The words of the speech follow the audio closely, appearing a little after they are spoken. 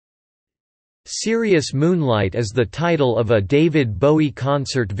Serious Moonlight is the title of a David Bowie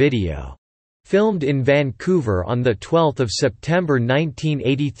concert video. Filmed in Vancouver on 12 September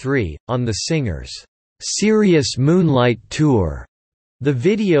 1983, on the singer's Serious Moonlight Tour. The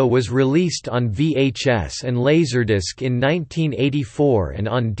video was released on VHS and Laserdisc in 1984 and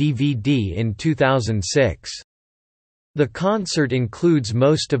on DVD in 2006. The concert includes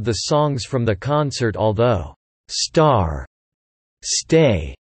most of the songs from the concert, although "Star",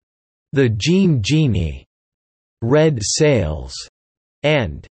 "Stay", "The Jean Genie", "Red Sails",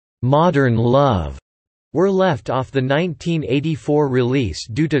 and "Modern Love" were left off the 1984 release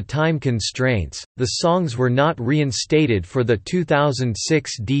due to time constraints. The songs were not reinstated for the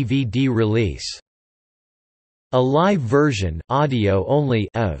 2006 DVD release. A live version, audio only,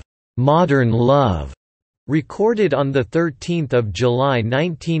 of "Modern Love", recorded on 13 July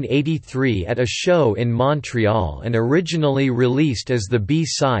 1983 at a show in Montreal and originally released as the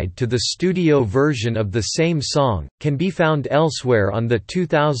B-side to the studio version of the same song, can be found elsewhere on the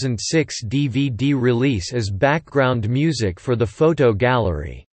 2006 DVD release as background music for the photo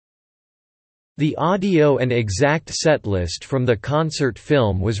gallery. The audio and exact setlist from the concert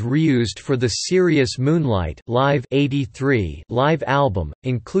film was reused for the Serious Moonlight Live 83 live album,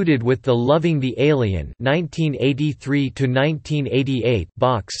 included with the Loving the Alien 1983–1988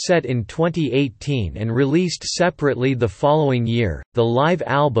 box set in 2018 and released separately the following year. The live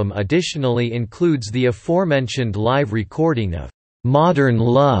album additionally includes the aforementioned live recording of "Modern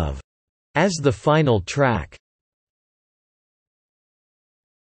Love" as the final track.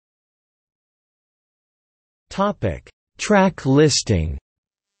 Track listing.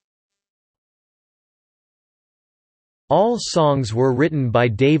 All songs were written by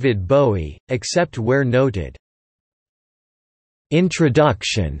David Bowie, except where noted.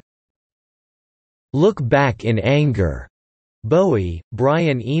 Introduction. Look Back in Anger. Bowie,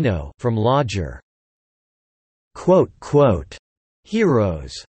 Brian Eno from Lodger.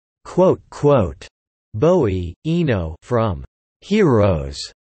 Heroes. Bowie, Eno from Heroes.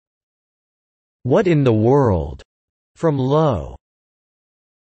 What in the World? From Low.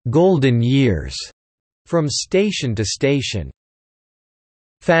 Golden Years. From Station to Station.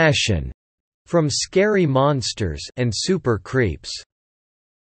 Fashion. From Scary Monsters and Super Creeps.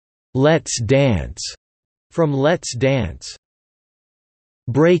 Let's Dance. From Let's Dance.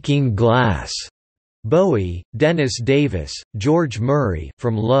 Breaking Glass. Bowie, Dennis Davis, George Murray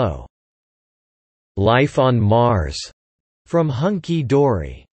from Low. Life on Mars. From Hunky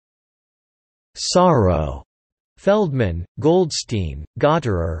Dory. Sorrow. Feldman, Goldstein,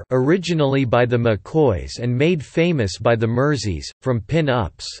 Gotterer, originally by the McCoys and made famous by the Murseys, from Pin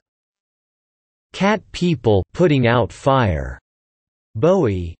Ups. Cat People Putting Out Fire.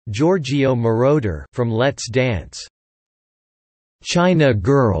 Bowie, Giorgio Moroder from Let's Dance. China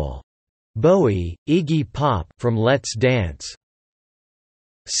Girl. Bowie, Iggy Pop from Let's Dance.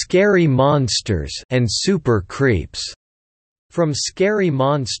 Scary Monsters and Super Creeps. From Scary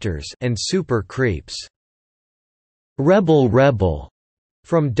Monsters and Super Creeps. Rebel Rebel.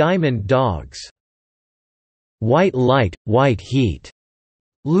 From Diamond Dogs. White Light, White Heat.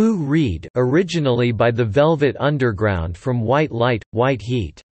 Lou Reed, originally by the Velvet Underground from White Light, White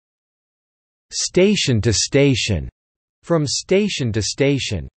Heat. Station to Station. From Station to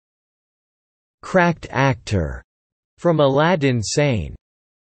Station. Cracked Actor. From Aladdin Sane.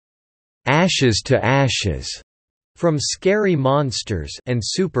 Ashes to Ashes. From Scary Monsters and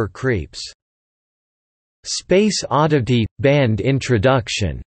Super Creeps. Space Oddity – Band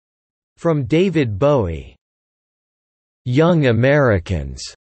Introduction. From David Bowie. Young Americans.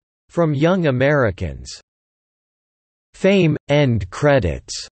 From Young Americans. Fame – End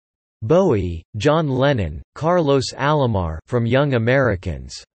Credits. Bowie, John Lennon, Carlos Alomar from Young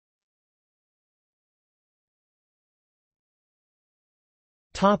Americans.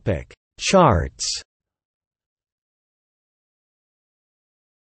 Charts.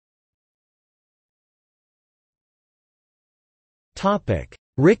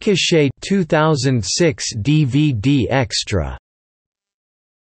 Ricochet 2006 DVD extra.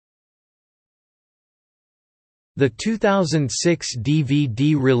 The 2006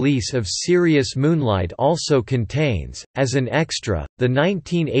 DVD release of Serious Moonlight also contains, as an extra, the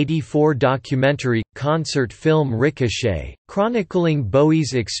 1984 documentary, concert film Ricochet, chronicling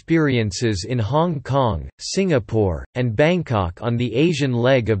Bowie's experiences in Hong Kong, Singapore, and Bangkok on the Asian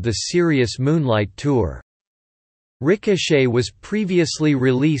leg of the Serious Moonlight tour. Ricochet was previously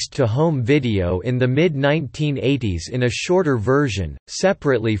released to home video in the mid-1980s in a shorter version,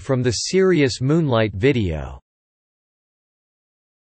 separately from the Serious Moonlight video.